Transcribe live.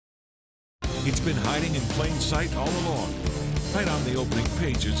It's been hiding in plain sight all along, right on the opening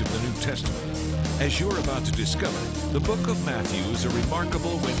pages of the New Testament. As you're about to discover, the book of Matthew is a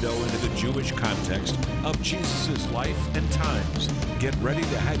remarkable window into the Jewish context of Jesus' life and times. Get ready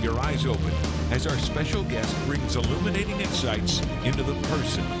to have your eyes open as our special guest brings illuminating insights into the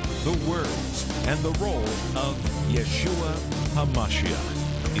person, the words, and the role of Yeshua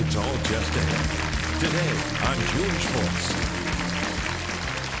HaMashiach. It's all just ahead. Today on Jewish Voice.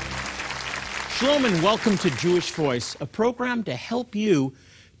 Shalom and welcome to Jewish Voice, a program to help you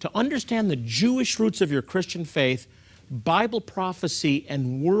to understand the Jewish roots of your Christian faith, Bible prophecy,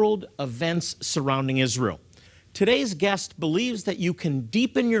 and world events surrounding Israel. Today's guest believes that you can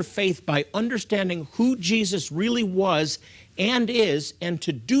deepen your faith by understanding who Jesus really was and is, and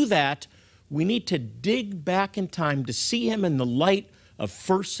to do that, we need to dig back in time to see him in the light of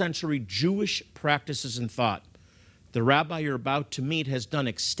first century Jewish practices and thought. The rabbi you're about to meet has done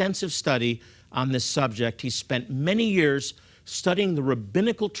extensive study on this subject. He spent many years studying the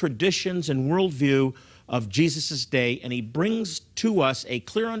rabbinical traditions and worldview of Jesus' day, and he brings to us a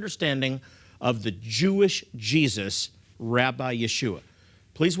clear understanding of the Jewish Jesus, Rabbi Yeshua.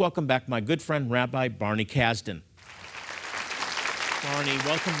 Please welcome back my good friend, Rabbi Barney Kasdan. Barney,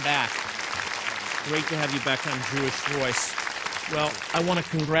 welcome back. Great to have you back on Jewish Voice. Well, I want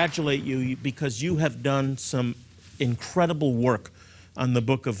to congratulate you because you have done some incredible work on the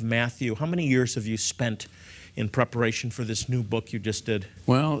book of Matthew. How many years have you spent in preparation for this new book you just did?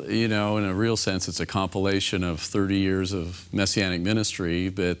 Well, you know, in a real sense, it's a compilation of 30 years of Messianic ministry,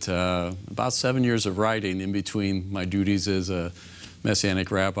 but about 7 years of writing in between my duties as a Messianic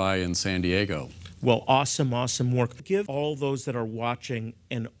rabbi in San Diego. Well, awesome, awesome work. Give all those that are watching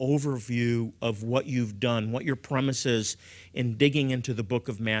an overview of what you've done, what your premise is in digging into the book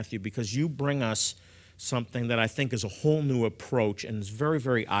of Matthew, because you bring us something that I think is a whole new approach and is very,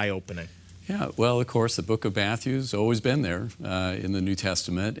 very eye-opening. Yeah, well, of course, the book of Matthew's always been there in the New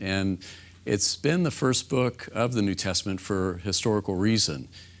Testament, and it's been the first book of the New Testament for historical reason.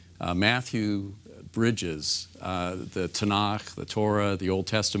 Matthew bridges the Tanakh, the Torah, the Old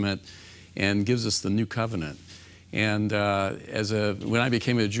Testament, and gives us the New Covenant. And when I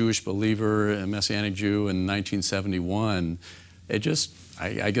became a Jewish believer, a Messianic Jew in 1971,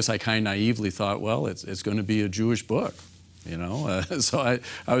 I guess I kind of naively thought, well, it's going to be a Jewish book. You know, so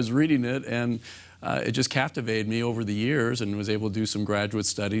I was reading it, and it just captivated me over the years, and was able to do some graduate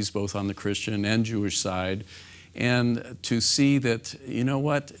studies both on the Christian and Jewish side, and to see that, you know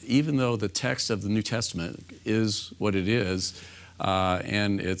what, even though the text of the New Testament is what it is,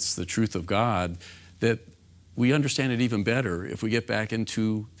 and it's the truth of God, that we understand it even better if we get back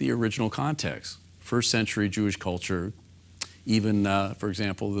into the original context. First century Jewish culture, even, for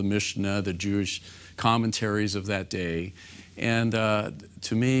example, the Mishnah, the Jewish commentaries of that day. And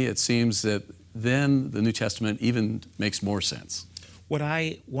to me, it seems that then the New Testament even makes more sense. What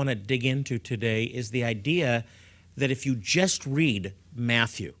I want to dig into today is the idea that if you just read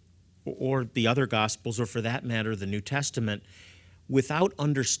Matthew or the other Gospels, or for that matter, the New Testament, without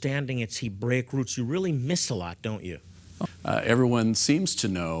understanding its Hebraic roots, you really miss a lot, don't you? Everyone seems to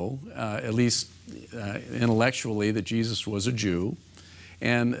know, at least intellectually, that Jesus was a Jew.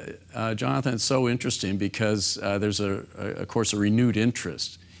 And Jonathan, it's so interesting because there's, of course, a renewed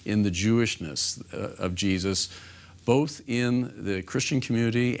interest in the Jewishness of Jesus, both in the Christian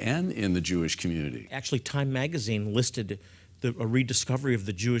community and in the Jewish community. Actually, Time magazine listed a rediscovery of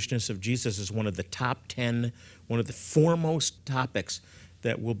the Jewishness of Jesus as one of the top 10, one of the foremost topics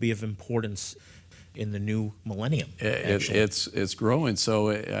that will be of importance in the new millennium. It's growing,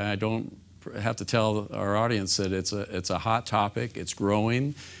 so I don't have to tell our audience that it's a hot topic. It's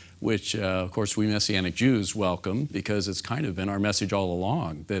growing, which of course we Messianic Jews welcome, because it's kind of been our message all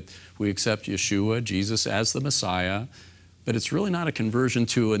along that we accept Yeshua, Jesus, as the Messiah, but it's really not a conversion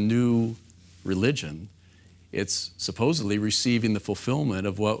to a new religion. It's supposedly receiving the fulfillment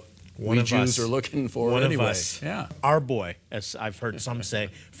of what we Jews are looking for one anyway. Of us. Yeah. Our boy, as I've heard some say,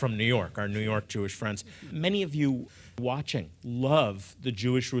 from New York, our New York Jewish friends. Many of you watching love the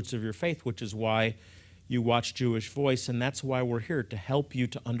Jewish roots of your faith, which is why you watch Jewish Voice, and that's why we're here, to help you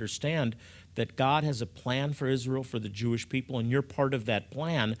to understand that God has a plan for Israel, for the Jewish people, and you're part of that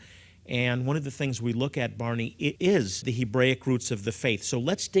plan. And one of the things we look at, Barney, is the Hebraic roots of the faith. So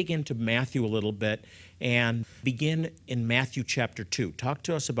let's dig into Matthew a little bit and begin in Matthew chapter 2. Talk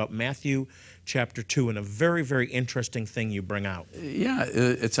to us about Matthew chapter 2 and a very, very interesting thing you bring out. Yeah,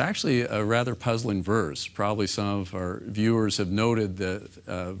 it's actually a rather puzzling verse. Probably some of our viewers have noted the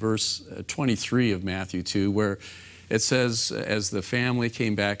verse 23 of Matthew 2, where it says, as the family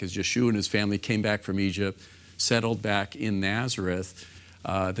came back, as Yeshua and his family came back from Egypt, settled back in Nazareth,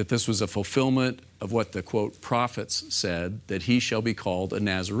 that this was a fulfillment of what the, quote, prophets said, that he shall be called a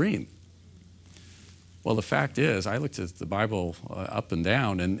Nazarene. Well, the fact is, I looked at the Bible up and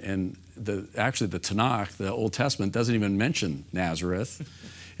down, and actually the Tanakh, the Old Testament, doesn't even mention Nazareth.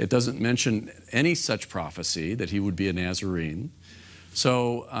 It doesn't mention any such prophecy that he would be a Nazarene.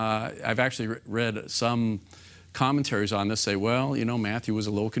 So I've actually read some commentaries on this say, well, you know, Matthew was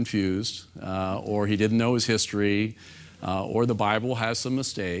a little confused, or he didn't know his history, or the Bible has some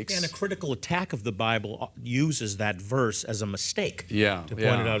mistakes. And a critical attack of the Bible uses that verse as a mistake. Yeah, to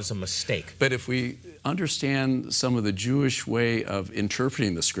point it out as a mistake. But if we understand some of the Jewish way of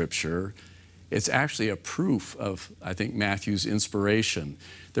interpreting the Scripture, it's actually a proof of, I think, Matthew's inspiration.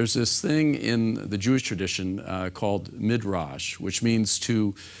 There's this thing in the Jewish tradition called midrash, which means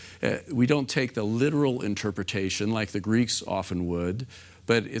we don't take the literal interpretation like the Greeks often would,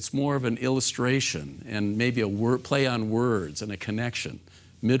 but it's more of an illustration and maybe a play on words and a connection,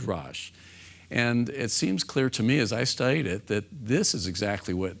 midrash. And it seems clear to me as I studied it that this is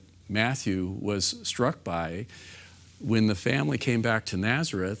exactly what Matthew was struck by. When the family came back to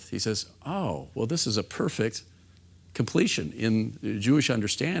Nazareth, he says, oh, well, this is a perfect completion. In Jewish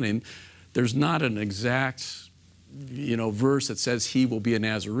understanding, there's not an exact, verse that says he will be a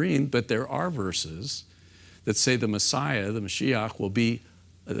Nazarene, but there are verses that say the Messiah, the Mashiach, will be,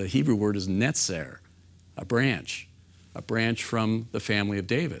 the Hebrew word is netzer, a branch from the family of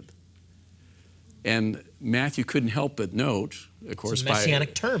David. And Matthew couldn't help but note, of course, it's a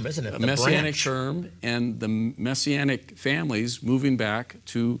messianic term, isn't it? A messianic term, and the messianic families moving back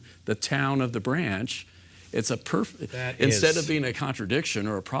to the town of the branch. It's a perfect, instead of being a contradiction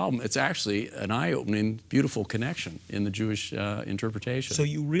or a problem, it's actually an eye-opening, beautiful connection in the Jewish interpretation. So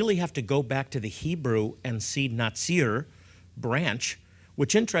you really have to go back to the Hebrew and see Natsir, branch,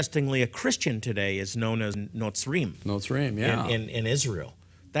 which interestingly a Christian today is known as Notzrim. Notzrim, yeah. In Israel.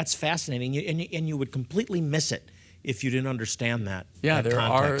 That's fascinating, and you would completely miss it if you didn't understand that. Yeah, there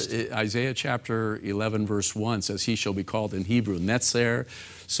context. are, Isaiah chapter 11, verse 1 says, he shall be called in Hebrew netzer.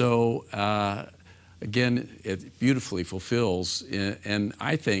 So, again, it beautifully fulfills, and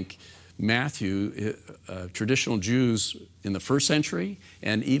I think Matthew, traditional Jews in the first century,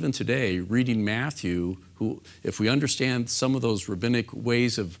 and even today, reading Matthew, who, if we understand some of those rabbinic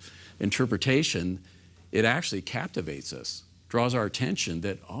ways of interpretation, it actually captivates us. Draws our attention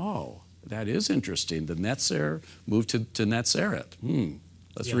that, oh, that is interesting. The netzer moved to Netzeret.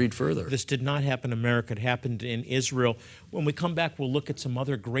 Let's read further. This did not happen in America. It happened in Israel. When we come back, we'll look at some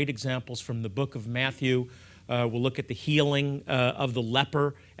other great examples from the book of Matthew. We'll look at the healing of the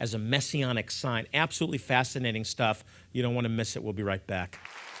leper as a messianic sign. Absolutely fascinating stuff. You don't want to miss it. We'll be right back.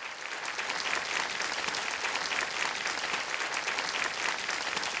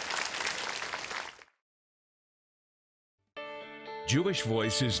 Jewish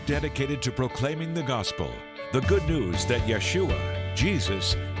Voice is dedicated to proclaiming the gospel, the good news that Yeshua,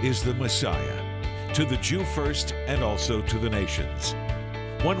 Jesus, is the Messiah, to the Jew first and also to the nations.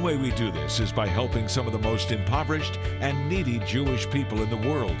 One way we do this is by helping some of the most impoverished and needy Jewish people in the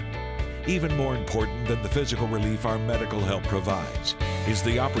world. Even more important than the physical relief our medical help provides is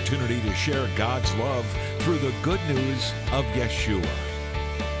the opportunity to share God's love through the good news of Yeshua.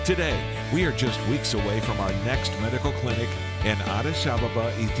 Today, we are just weeks away from our next medical clinic in Addis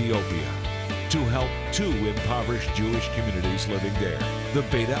Ababa, Ethiopia, to help two impoverished Jewish communities living there, the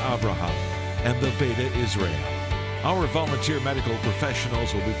Beta Avraham and the Beta Israel. Our volunteer medical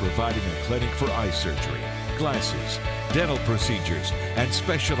professionals will be providing a clinic for eye surgery, glasses, dental procedures, and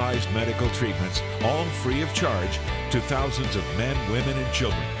specialized medical treatments, all free of charge to thousands of men, women, and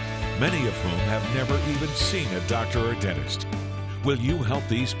children, many of whom have never even seen a doctor or dentist. Will you help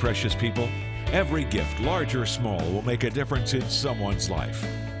these precious people? Every gift, large or small, will make a difference in someone's life.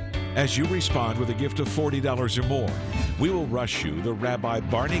 As you respond with a gift of $40 or more, we will rush you the Rabbi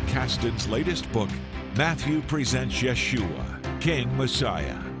Barney Kasten's latest book, Matthew Presents Yeshua, King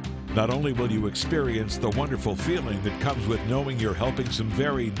Messiah. Not only will you experience the wonderful feeling that comes with knowing you're helping some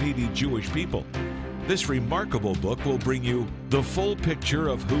very needy Jewish people, this remarkable book will bring you the full picture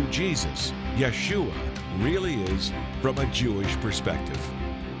of who Jesus, Yeshua, really is from a Jewish perspective.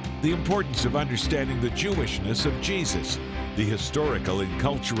 The importance of understanding the Jewishness of Jesus, the historical and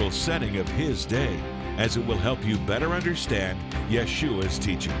cultural setting of his day, as it will help you better understand Yeshua's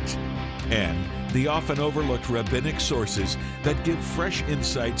teachings, and the often overlooked rabbinic sources that give fresh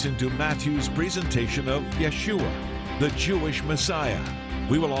insights into Matthew's presentation of Yeshua, the Jewish Messiah.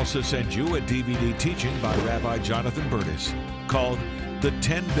 We will also send you a DVD teaching by Rabbi Jonathan Burtis called The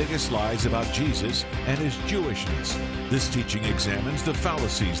 10 Biggest Lies About Jesus and His Jewishness. This teaching examines the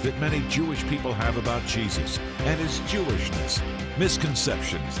fallacies that many Jewish people have about Jesus and His Jewishness.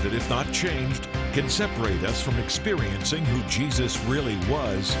 Misconceptions that, if not changed, can separate us from experiencing who Jesus really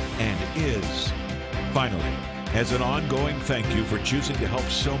was and is. Finally, as an ongoing thank you for choosing to help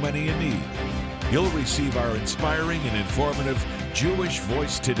so many in need, you'll receive our inspiring and informative Jewish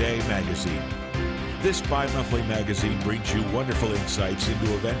Voice Today magazine. This bi-monthly magazine brings you wonderful insights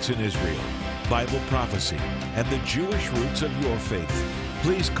into events in Israel, Bible prophecy, and the Jewish roots of your faith.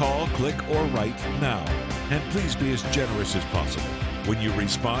 Please call, click, or write now. And please be as generous as possible. When you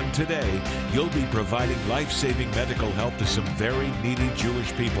respond today, you'll be providing life-saving medical help to some very needy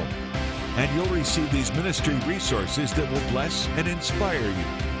Jewish people. And you'll receive these ministry resources that will bless and inspire you.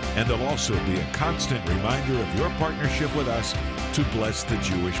 And they'll also be a constant reminder of your partnership with us to bless the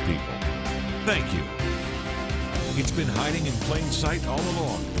Jewish people. Thank you. It's been hiding in plain sight all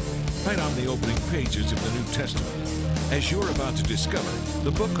along, right on the opening pages of the New Testament. As you're about to discover,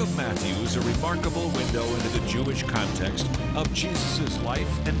 the book of Matthew is a remarkable window into the Jewish context of Jesus'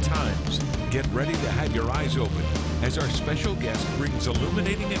 life and times. Get ready to have your eyes open as our special guest brings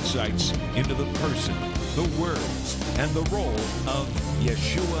illuminating insights into the person, the words, and the role of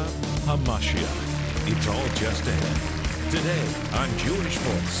Yeshua HaMashiach. It's all just ahead. Today on Jewish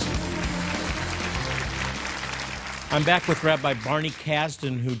Voice. I'm back with Rabbi Barney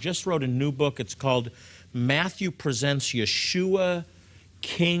Kasdan, who just wrote a new book. It's called Matthew Presents Yeshua,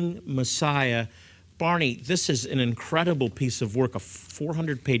 King Messiah. Barney, this is an incredible piece of work, a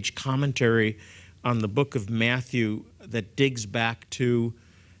 400-page commentary on the book of Matthew that digs back to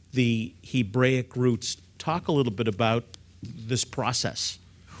the Hebraic roots. Talk a little bit about this process.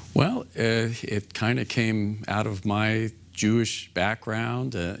 Well, it kind of came out of my Jewish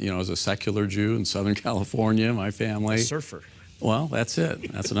background, as a secular Jew in Southern California, my family. A surfer. Well, that's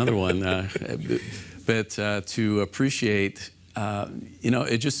it. That's another one. But to appreciate,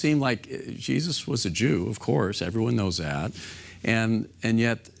 it just seemed like Jesus was a Jew, of course. Everyone knows that. And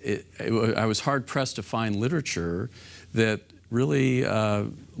yet I was hard-pressed to find literature that really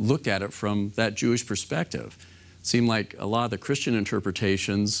looked at it from that Jewish perspective. It seemed like a lot of the Christian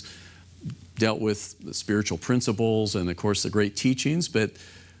interpretations dealt with the spiritual principles and, of course, the great teachings, but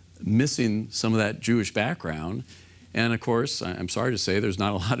missing some of that Jewish background. And, of course, I'm sorry to say there's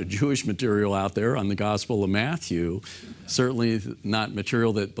not a lot of Jewish material out there on the Gospel of Matthew, certainly not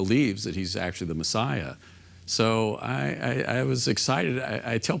material that believes that he's actually the Messiah. So I was excited.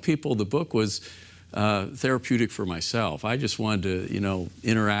 I tell people the book was therapeutic for myself. I just wanted to,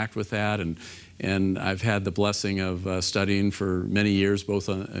 interact with that, and I've had the blessing of studying for many years, both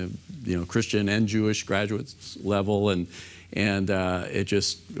on Christian and Jewish graduate level, and it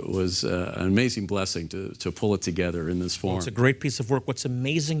just was an amazing blessing to pull it together in this form. Well, it's a great piece of work. What's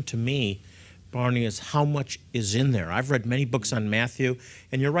amazing to me, Barney, is how much is in there. I've read many books on Matthew,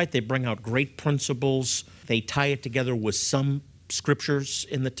 and you're right, they bring out great principles. They tie it together with some scriptures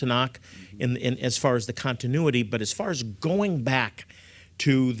in the Tanakh in as far as the continuity, but as far as going back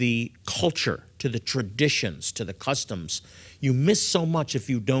to the culture, to the traditions, to the customs, you miss so much if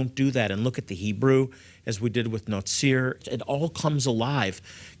you don't do that and look at the Hebrew, as we did with Notzir. It all comes alive.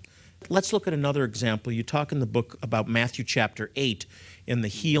 Let's look at another example. You talk in the book about Matthew chapter 8 in the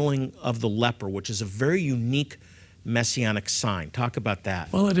healing of the leper, which is a very unique messianic sign. Talk about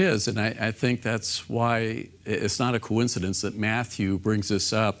that. Well, it is, and I think that's why it's not a coincidence that Matthew brings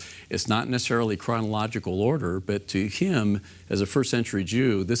this up. It's not necessarily chronological order, but to him, as a first-century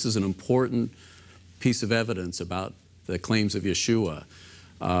Jew, this is an important piece of evidence about the claims of Yeshua.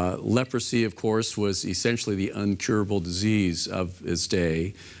 Leprosy, of course, was essentially the uncurable disease of his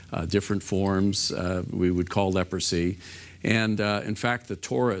day. Different forms we would call leprosy. And in fact, the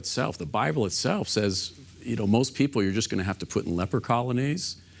Torah itself, the Bible itself says, most people you're just going to have to put in leper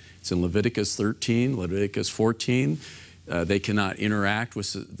colonies. It's in Leviticus 13, Leviticus 14. They cannot interact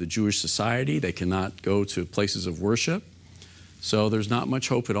with the Jewish society. They cannot go to places of worship. So there's not much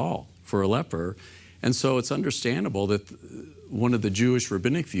hope at all for a leper. And so it's understandable that one of the Jewish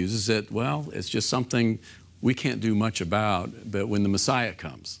rabbinic views is that, well, it's just something we can't do much about, but when the Messiah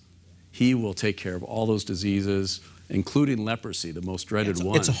comes, he will take care of all those diseases, including leprosy, the most dreaded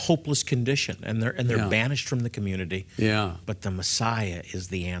one. It's a hopeless condition, and they're banished from the community. Yeah. But the Messiah is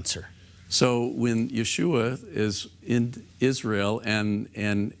the answer. So when Yeshua is in Israel and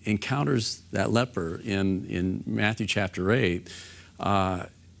encounters that leper in Matthew chapter 8,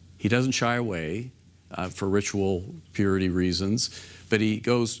 he doesn't shy away for ritual purity reasons, but he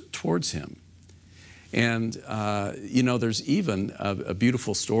goes towards him. And, there's even a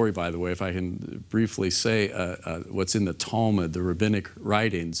beautiful story, by the way, if I can briefly say what's in the Talmud, the rabbinic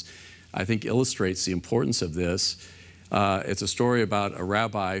writings, I think illustrates the importance of this. It's a story about a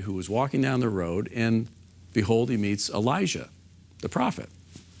rabbi who was walking down the road, and behold, he meets Elijah. the prophet.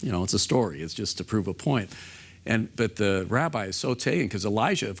 You know, it's a story. It's just to prove a point. But the rabbi is so taken because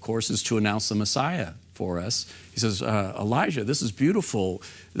Elijah, of course, is to announce the Messiah for us. He says, Elijah, this is beautiful.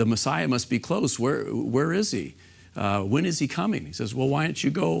 The Messiah must be close. Where is he? When is he coming? He says, well, why don't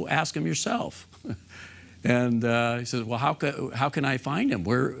you go ask him yourself? And he says, well, how can I find him?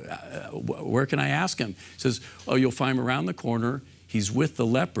 Where can I ask him? He says, oh, you'll find him around the corner. He's with the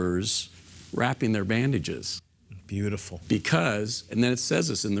lepers wrapping their bandages. Beautiful. Because, and then it says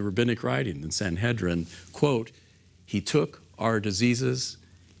this in the rabbinic writing in Sanhedrin, quote, he took our diseases,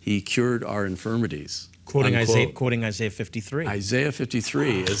 he cured our infirmities. Quoting Isaiah 53. Isaiah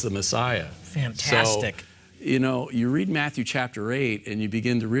 53 is the Messiah. Fantastic. So, you know, you read Matthew chapter 8 and you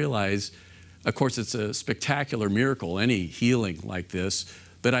begin to realize, of course, it's a spectacular miracle, any healing like this,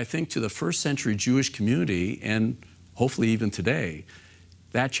 but I think to the first century Jewish community, and hopefully even today,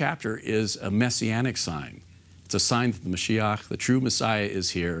 that chapter is a messianic sign. It's a sign that the Mashiach, the true Messiah,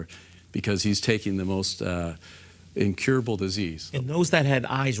 is here because he's taking the most incurable disease. And those that had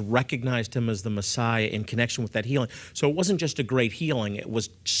eyes recognized him as the Messiah in connection with that healing. So it wasn't just a great healing, it was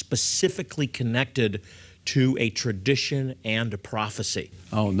specifically connected to a tradition and a prophecy.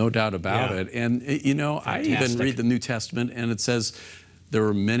 Oh, no doubt about it. And, you know, Fantastic. I even read the New Testament, and it says there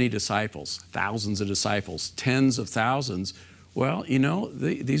were many disciples, thousands of disciples, tens of thousands. Well, you know,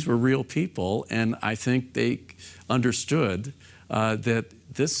 these were real people, and I think they understood that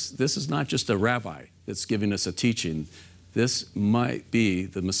this is not just a rabbi that's giving us a teaching. This might be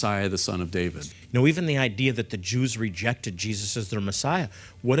the Messiah, the son of David. You know, even the idea that the Jews rejected Jesus as their Messiah,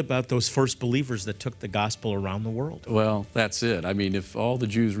 what about those first believers that took the gospel around the world? Well, that's it. I mean, if all the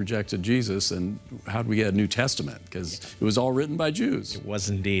Jews rejected Jesus, then how do we get a New Testament? Because it was all written by Jews. It was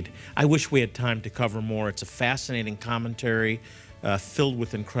indeed. I wish we had time to cover more. It's a fascinating commentary filled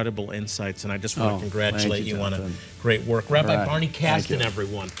with incredible insights, and I just want to congratulate you on a great work. Rabbi Barney Kasdan,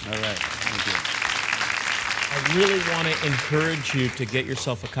 everyone. All right. Thank you. I really want to encourage you to get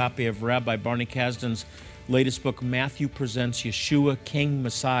yourself a copy of Rabbi Barney Kasdan's latest book, Matthew Presents Yeshua, King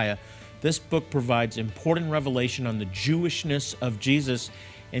Messiah. This book provides important revelation on the Jewishness of Jesus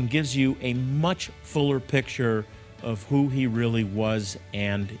and gives you a much fuller picture of who he really was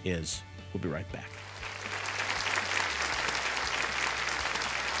and is. We'll be right back.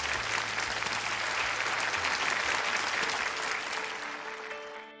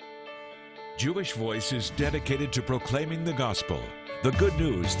 Jewish Voice is dedicated to proclaiming the gospel, the good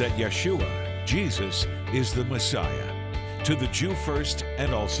news that Yeshua, Jesus, is the Messiah, to the Jew first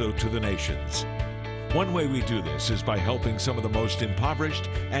and also to the nations. One way we do this is by helping some of the most impoverished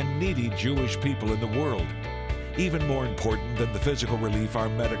and needy Jewish people in the world. Even more important than the physical relief our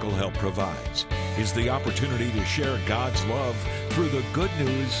medical help provides is the opportunity to share God's love through the good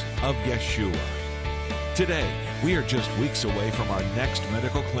news of Yeshua. Today, we are just weeks away from our next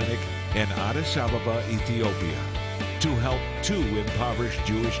medical clinic in Addis Ababa, Ethiopia, to help two impoverished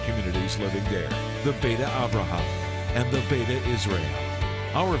Jewish communities living there, the Beta Avraham and the Beta Israel.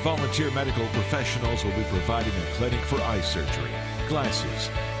 Our volunteer medical professionals will be providing a clinic for eye surgery, glasses,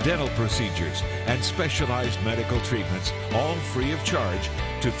 dental procedures, and specialized medical treatments, all free of charge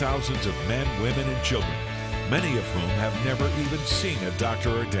to thousands of men, women, and children, many of whom have never even seen a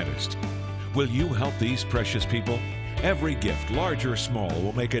doctor or dentist. Will you help these precious people? Every gift, large or small,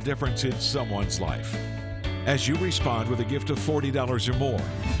 will make a difference in someone's life. As you respond with a gift of $40 or more,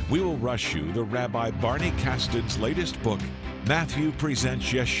 we will rush you the Rabbi Barney Kasdan's latest book, Matthew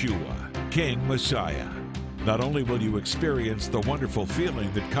Presents Yeshua, King Messiah. Not only will you experience the wonderful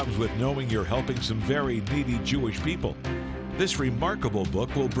feeling that comes with knowing you're helping some very needy Jewish people, this remarkable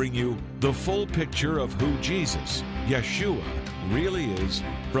book will bring you the full picture of who Jesus, Yeshua, really is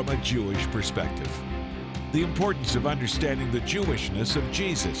from a Jewish perspective. The importance of understanding the Jewishness of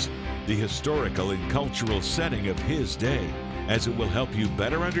Jesus, the historical and cultural setting of his day, as it will help you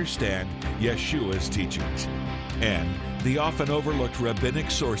better understand Yeshua's teachings, and the often overlooked rabbinic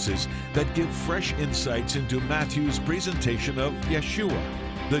sources that give fresh insights into Matthew's presentation of Yeshua,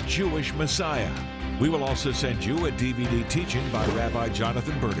 the Jewish Messiah. We will also send you a DVD teaching by Rabbi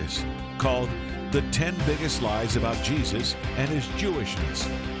Jonathan Burtis called The 10 Biggest Lies About Jesus and His Jewishness.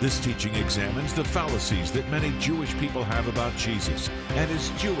 This teaching examines the fallacies that many Jewish people have about Jesus and His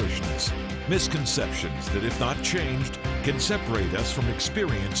Jewishness, misconceptions that, if not changed, can separate us from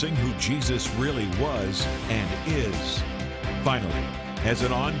experiencing who Jesus really was and is. Finally, as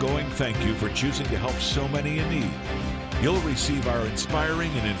an ongoing thank you for choosing to help so many in need, you'll receive our inspiring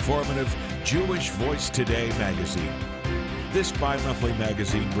and informative Jewish Voice Today magazine. This bi-monthly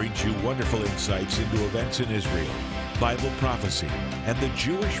magazine brings you wonderful insights into events in Israel, Bible prophecy, and the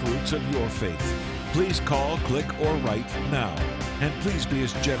Jewish roots of your faith. Please call, click, or write now. And please be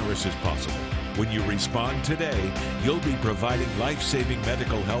as generous as possible. When you respond today, you'll be providing life-saving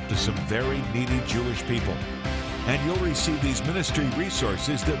medical help to some very needy Jewish people. And you'll receive these ministry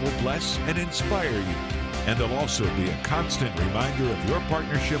resources that will bless and inspire you. And they'll also be a constant reminder of your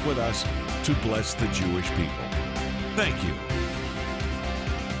partnership with us to bless the Jewish people. Thank you.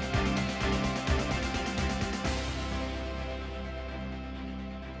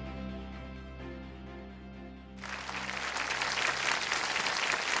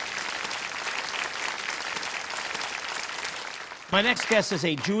 My next guest is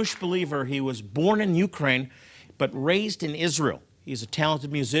a Jewish believer. He was born in Ukraine, but raised in Israel. He's a talented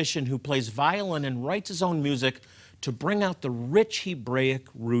musician who plays violin and writes his own music to bring out the rich Hebraic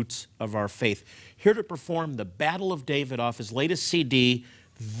roots of our faith. Here to perform the Battle of David off his latest CD,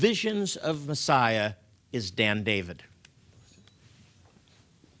 Visions of Messiah, is Dan David.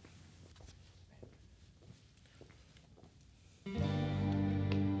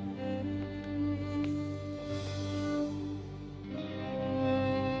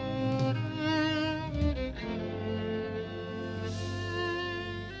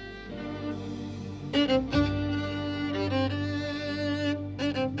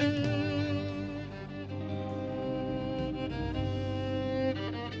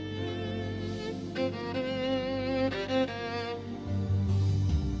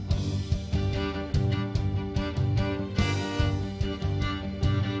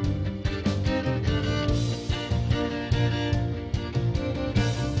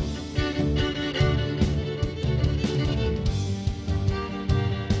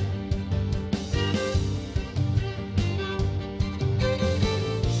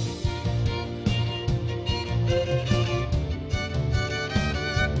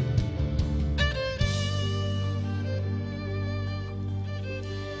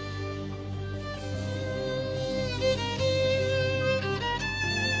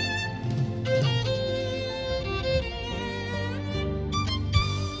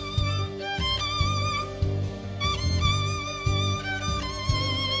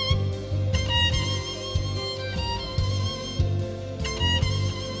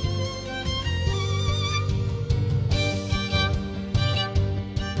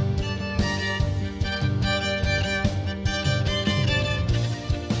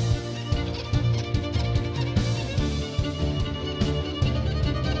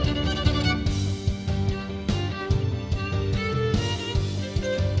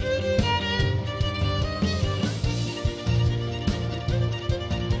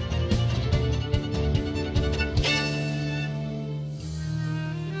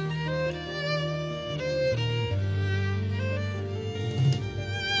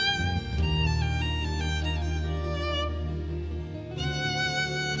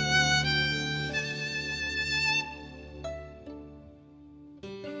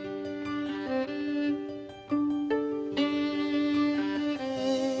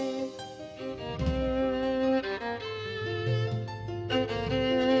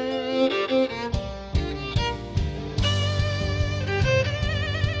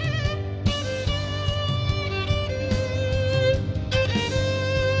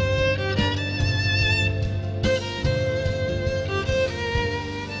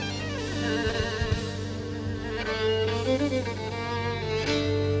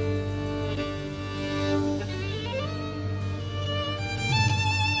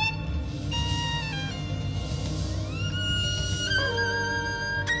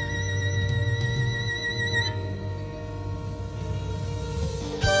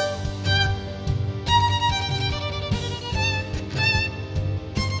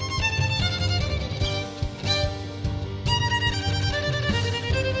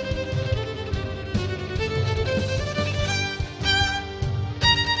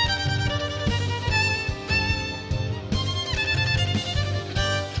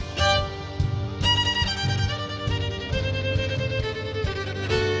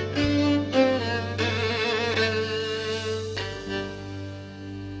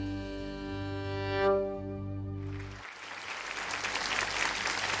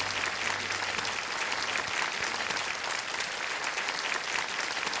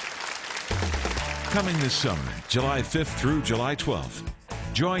 Coming this summer, July 5th through July 12th,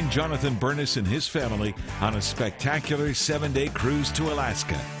 join Jonathan Bernis and his family on a spectacular 7-day cruise to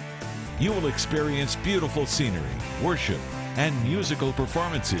Alaska. You will experience beautiful scenery, worship, and musical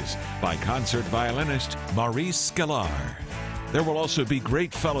performances by concert violinist Maurice Sklar. There will also be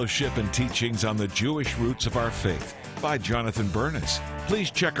great fellowship and teachings on the Jewish roots of our faith by Jonathan Bernis.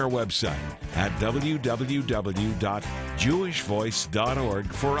 Please check our website at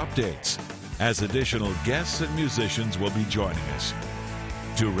www.jewishvoice.org for updates. as additional guests and musicians will be joining us.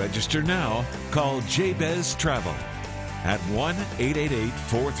 To register now, call Jabez Travel at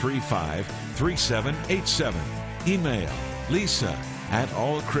 1-888-435-3787. Email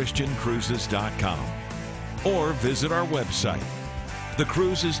lisa@allchristiancruises.com or visit our website. The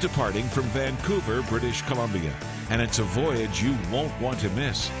cruise is departing from Vancouver, British Columbia, and it's a voyage you won't want to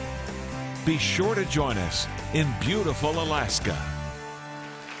miss. Be sure to join us in beautiful Alaska.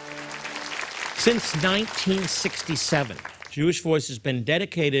 Since 1967, Jewish Voice has been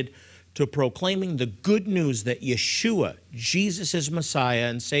dedicated to proclaiming the good news that Yeshua, Jesus is Messiah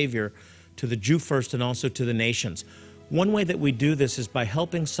and Savior, to the Jew first and also to the nations. One way that we do this is by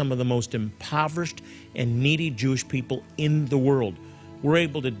helping some of the most impoverished and needy Jewish people in the world. We're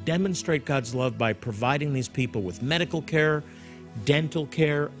able to demonstrate God's love by providing these people with medical care, dental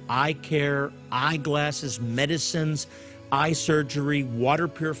care, eyeglasses, medicines, eye surgery, water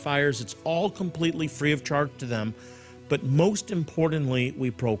purifiers. It's all completely free of charge to them. But most importantly,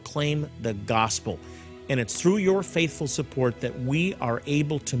 we proclaim the gospel. And it's through your faithful support that we are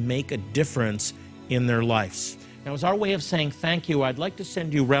able to make a difference in their lives. Now, as our way of saying thank you, I'd like to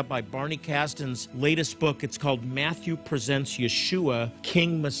send you Rabbi Barney Kasten's latest book. It's called Matthew Presents Yeshua,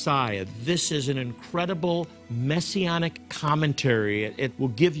 King Messiah. This is an incredible messianic commentary. It will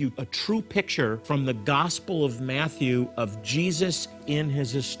give you a true picture from the Gospel of Matthew of Jesus in his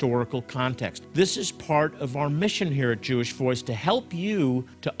historical context. This is part of our mission here at Jewish Voice, to help you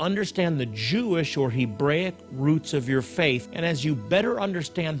to understand the Jewish or Hebraic roots of your faith. And as you better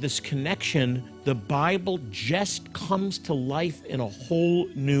understand this connection, the Bible just comes to life in a whole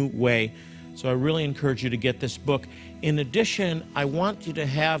new way. So I really encourage you to get this book. In addition, I want you to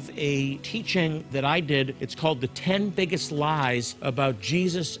have a teaching that I did. It's called The 10 Biggest Lies About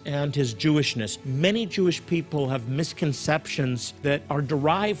Jesus and His Jewishness. Many Jewish people have misconceptions that are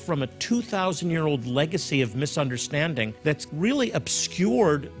derived from a 2,000-year-old legacy of misunderstanding that's really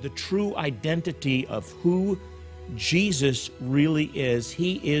obscured the true identity of who Jesus really is.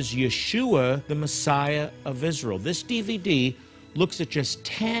 He is Yeshua, the Messiah of Israel. This DVD looks at just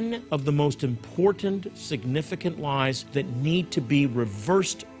 10 of the most important, significant lies that need to be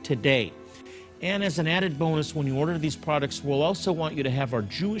reversed today. And as an added bonus, when you order these products, we'll also want you to have our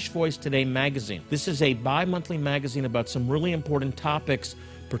Jewish Voice Today magazine. This is a bi-monthly magazine about some really important topics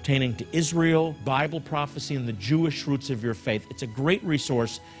pertaining to Israel, Bible prophecy, and the Jewish roots of your faith. It's a great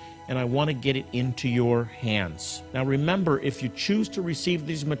resource, and I want to get it into your hands. Now remember, if you choose to receive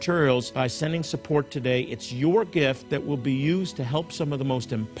these materials by sending support today, it's your gift that will be used to help some of the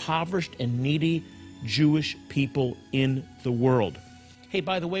most impoverished and needy Jewish people in the world. Hey,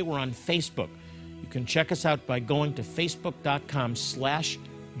 by the way, we're on Facebook. You can check us out by going to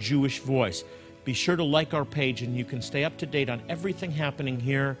facebook.com/Jewish Voice. Be sure to like our page, and you can stay up to date on everything happening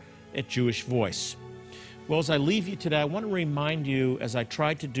here at Jewish Voice. Well, as I leave you today, I want to remind you, as I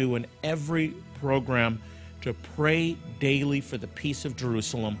try to do in every program, to pray daily for the peace of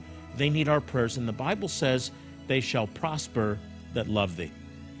Jerusalem. They need our prayers, and the Bible says, they shall prosper that love thee.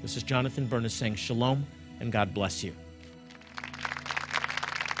 This is Jonathan Bernis saying shalom, and God bless you.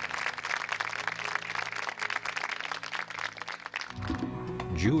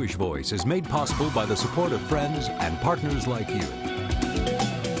 Jewish Voice is made possible by the support of friends and partners like you.